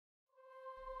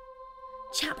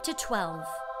Chapter 12,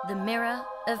 The Mirror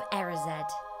of Erised.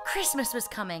 Christmas was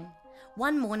coming.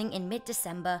 One morning in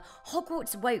mid-December,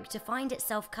 Hogwarts woke to find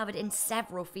itself covered in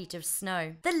several feet of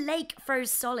snow. The lake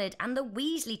froze solid and the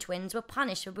Weasley twins were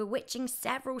punished for bewitching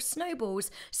several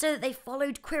snowballs so that they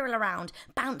followed Quirrell around,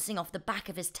 bouncing off the back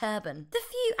of his turban. The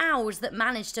few owls that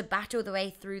managed to battle their way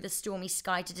through the stormy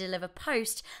sky to deliver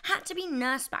post had to be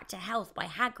nursed back to health by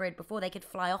Hagrid before they could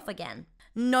fly off again.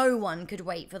 No one could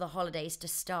wait for the holidays to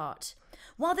start.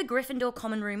 While the Gryffindor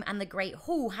Common Room and the Great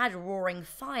Hall had roaring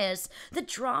fires, the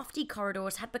drafty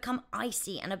corridors had become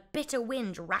icy and a bitter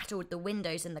wind rattled the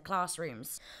windows in the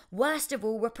classrooms. Worst of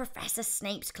all were Professor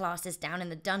Snape's classes down in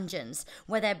the dungeons,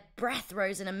 where their breath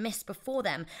rose in a mist before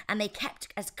them and they kept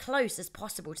as close as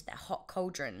possible to their hot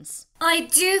cauldrons. I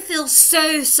do feel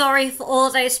so sorry for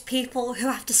all those people who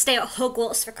have to stay at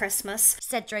Hogwarts for Christmas,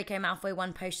 said Draco Malfoy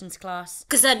one potions class.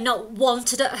 Because they're not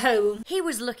wanted at home. He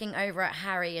was looking over at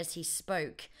Harry as he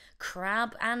spoke.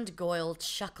 Crabbe and Goyle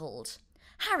chuckled.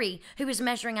 Harry, who was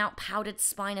measuring out powdered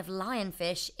spine of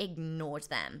lionfish, ignored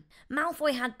them.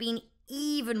 Malfoy had been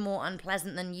even more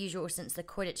unpleasant than usual since the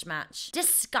Quidditch match.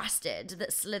 Disgusted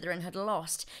that Slytherin had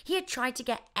lost, he had tried to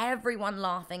get everyone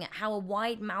laughing at how a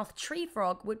wide-mouthed tree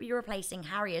frog would be replacing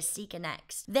Harry as Seeker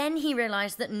next. Then he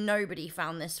realised that nobody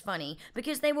found this funny,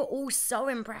 because they were all so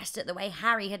impressed at the way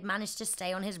Harry had managed to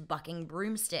stay on his bucking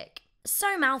broomstick.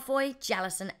 So Malfoy,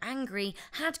 jealous and angry,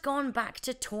 had gone back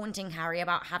to taunting Harry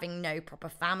about having no proper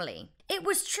family. It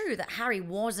was true that Harry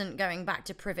wasn't going back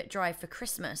to Privet Drive for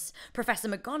Christmas. Professor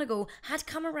McGonagall had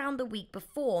come around the week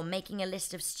before making a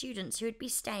list of students who would be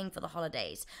staying for the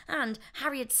holidays, and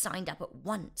Harry had signed up at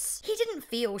once. He didn't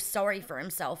feel sorry for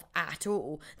himself at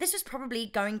all. This was probably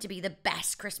going to be the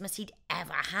best Christmas he'd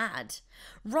ever had.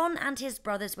 Ron and his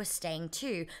brothers were staying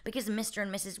too, because Mr.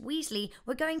 and Mrs. Weasley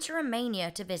were going to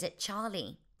Romania to visit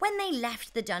Charlie. When they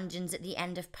left the dungeons at the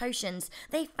end of potions,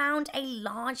 they found a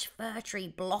large fir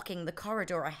tree blocking the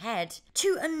corridor ahead.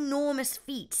 Two enormous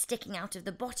feet sticking out of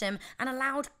the bottom, and a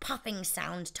loud puffing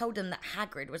sound told them that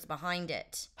Hagrid was behind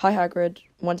it. Hi Hagrid,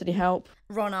 want any help?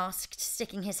 Ron asked,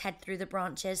 sticking his head through the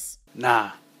branches.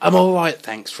 Nah, I'm alright,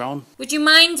 thanks, Ron. Would you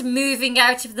mind moving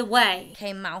out of the way?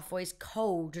 Came Malfoy's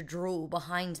cold drawl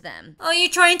behind them. Are you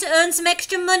trying to earn some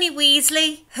extra money,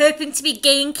 Weasley? Hoping to be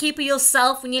gamekeeper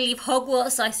yourself when you leave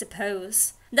Hogwarts, I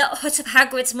suppose. That hut of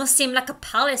Hagrid's must seem like a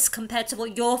palace compared to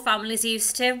what your family's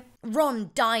used to. Ron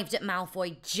dived at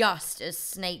Malfoy just as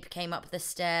Snape came up the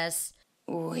stairs.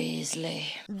 Weasley.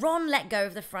 Ron let go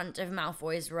of the front of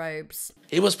Malfoy's robes.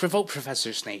 It was provoked,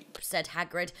 Professor Snape, said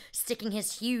Hagrid, sticking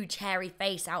his huge hairy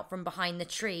face out from behind the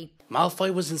tree.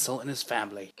 Malfoy was insulting his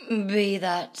family. Be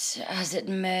that as it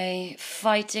may,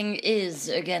 fighting is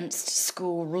against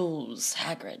school rules,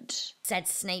 Hagrid, said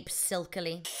Snape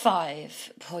silkily.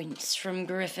 5 points from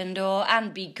Gryffindor,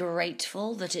 and be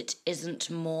grateful that it isn't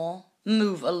more.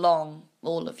 Move along,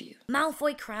 all of you.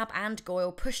 Malfoy, Crabbe and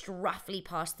Goyle pushed roughly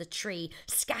past the tree,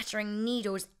 scattering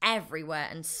needles everywhere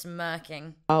and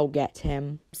smirking. I'll get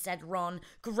him, said Ron,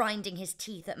 grinding his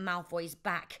teeth at Malfoy's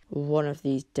back. One of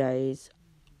these days,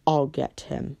 I'll get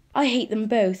him. I hate them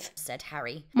both, said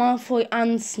Harry. Malfoy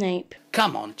and Snape.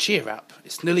 Come on, cheer up.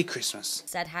 It's nearly Christmas,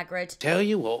 said Hagrid. Tell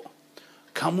you what,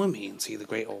 come with me and see the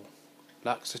Great Hall.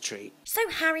 Luck's a treat. So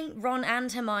Harry, Ron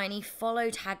and Hermione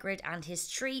followed Hagrid and his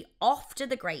tree off to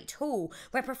the Great Hall,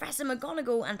 where Professor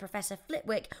McGonagall and Professor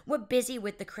Flitwick were busy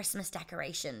with the Christmas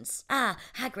decorations. Ah,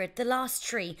 Hagrid, the last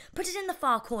tree. Put it in the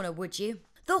far corner, would you?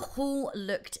 The hall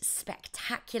looked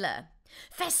spectacular.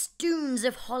 Festoons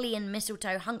of holly and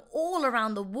mistletoe hung all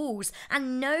around the walls,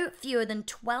 and no fewer than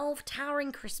 12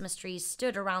 towering Christmas trees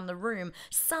stood around the room,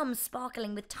 some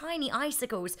sparkling with tiny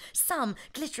icicles, some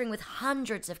glittering with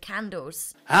hundreds of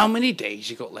candles. How many days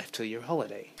you got left till your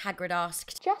holiday? Hagrid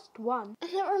asked. Just one.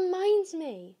 And that reminds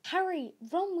me. Harry,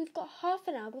 Ron, we've got half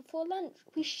an hour before lunch.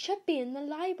 We should be in the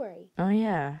library. Oh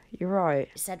yeah, you're right,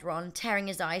 said Ron, tearing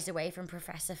his eyes away from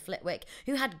Professor Flitwick,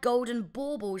 who had golden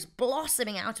baubles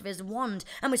blossoming out of his wand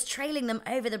and was trailing them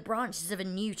over the branches of a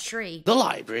new tree. The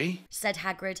library? said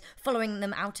Hagrid, following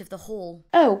them out of the hall.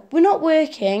 Oh, we're not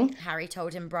working, Harry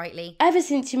told him brightly. Ever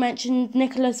since you mentioned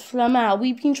Nicholas Flamel,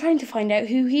 we've been trying to find out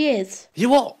who he is. You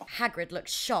what? Hagrid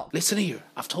looked shocked. Listen here,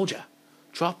 I've told you.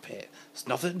 Drop it. It's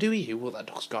nothing to do with you or that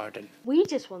dog's garden. We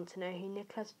just want to know who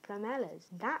Nicholas Flamel is,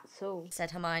 that's all,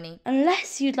 said Hermione.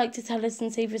 Unless you'd like to tell us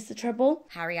and save us the trouble,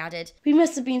 Harry added. We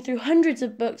must have been through hundreds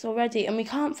of books already and we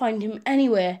can't find him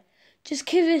anywhere. Just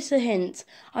give us a hint.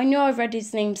 I know I've read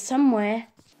his name somewhere.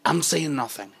 I'm saying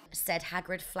nothing. said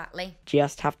Hagrid flatly.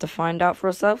 Just have to find out for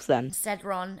ourselves then. Said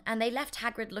Ron, and they left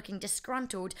Hagrid looking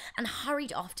disgruntled and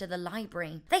hurried off to the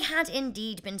library. They had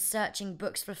indeed been searching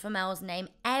books for Flamel's name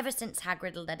ever since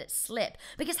Hagrid let it slip,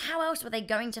 because how else were they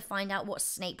going to find out what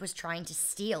Snape was trying to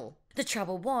steal? The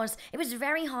trouble was, it was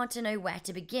very hard to know where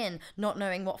to begin, not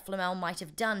knowing what Flamel might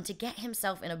have done to get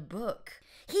himself in a book.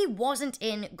 He wasn't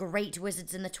in Great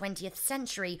Wizards in the 20th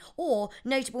Century or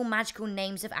Notable Magical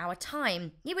Names of Our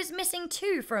Time. He was missing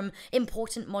too from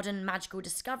Important Modern Magical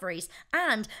Discoveries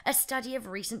and a study of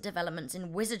recent developments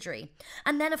in wizardry.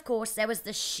 And then, of course, there was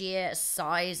the sheer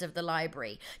size of the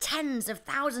library. Tens of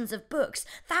thousands of books,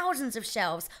 thousands of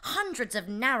shelves, hundreds of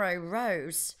narrow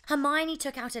rows. Hermione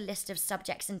took out a list of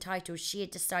subjects and titles she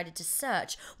had decided to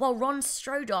search, while Ron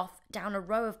strode off down a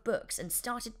row of books and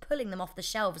started pulling them off the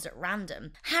shelves at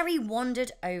random. Harry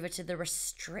wandered over to the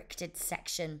restricted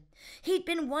section. He'd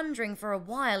been wondering for a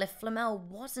while if Flamel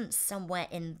wasn't somewhere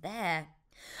in there.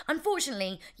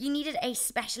 Unfortunately, you needed a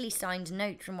specially signed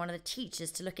note from one of the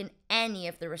teachers to look in any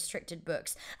of the restricted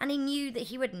books, and he knew that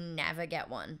he would never get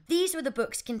one. These were the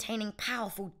books containing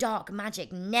powerful dark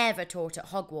magic never taught at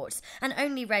Hogwarts, and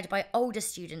only read by older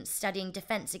students studying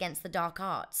defense against the dark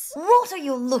arts. What are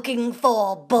you looking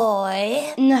for,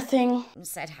 boy? Nothing.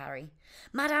 Said Harry.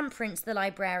 Madame Prince, the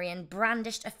librarian,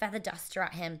 brandished a feather duster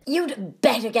at him. You'd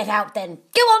better get out then.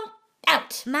 Go on!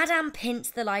 Out! Madame Pince,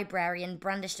 the librarian,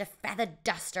 brandished a feathered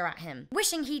duster at him.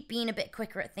 Wishing he'd been a bit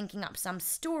quicker at thinking up some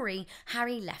story,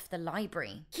 Harry left the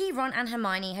library. He, Ron and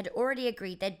Hermione had already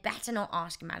agreed they'd better not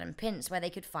ask Madame Pince where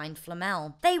they could find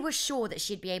Flamel. They were sure that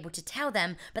she'd be able to tell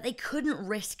them, but they couldn't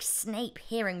risk Snape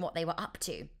hearing what they were up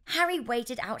to. Harry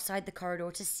waited outside the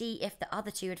corridor to see if the other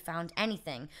two had found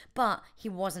anything, but he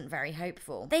wasn't very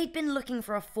hopeful. They'd been looking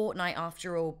for a fortnight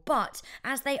after all, but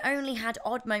as they only had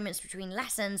odd moments between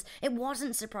lessons, it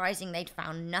wasn't surprising they'd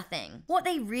found nothing. What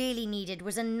they really needed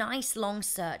was a nice long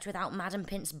search without Madame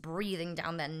Pince breathing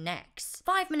down their necks.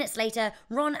 5 minutes later,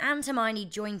 Ron and Hermione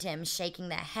joined him, shaking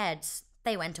their heads.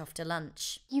 They went off to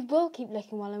lunch. You will keep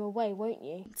looking while I'm away, won't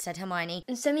you? Said Hermione.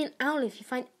 And send me an owl if you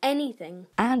find anything.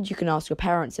 And you can ask your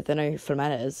parents if they know who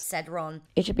Flamel is. Said Ron.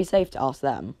 It should be safe to ask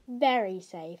them. Very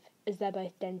safe, as they're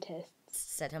both dentists.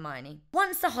 Said Hermione.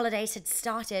 Once the holidays had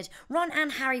started, Ron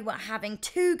and Harry were having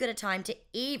too good a time to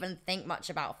even think much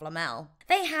about Flamel.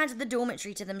 They had the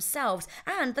dormitory to themselves,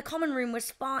 and the common room was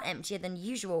far emptier than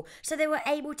usual, so they were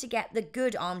able to get the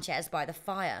good armchairs by the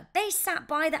fire. They sat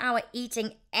by the hour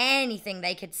eating anything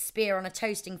they could spear on a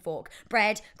toasting fork,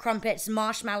 bread, crumpets,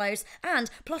 marshmallows,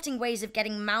 and plotting ways of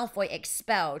getting Malfoy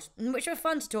expelled, which were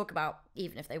fun to talk about,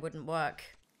 even if they wouldn't work.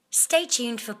 Stay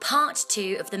tuned for part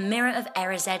 2 of the Mirror of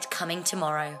Erised coming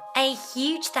tomorrow. A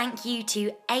huge thank you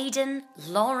to Aidan,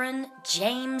 Lauren,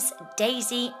 James,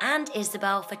 Daisy and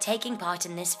Isobel for taking part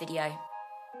in this video.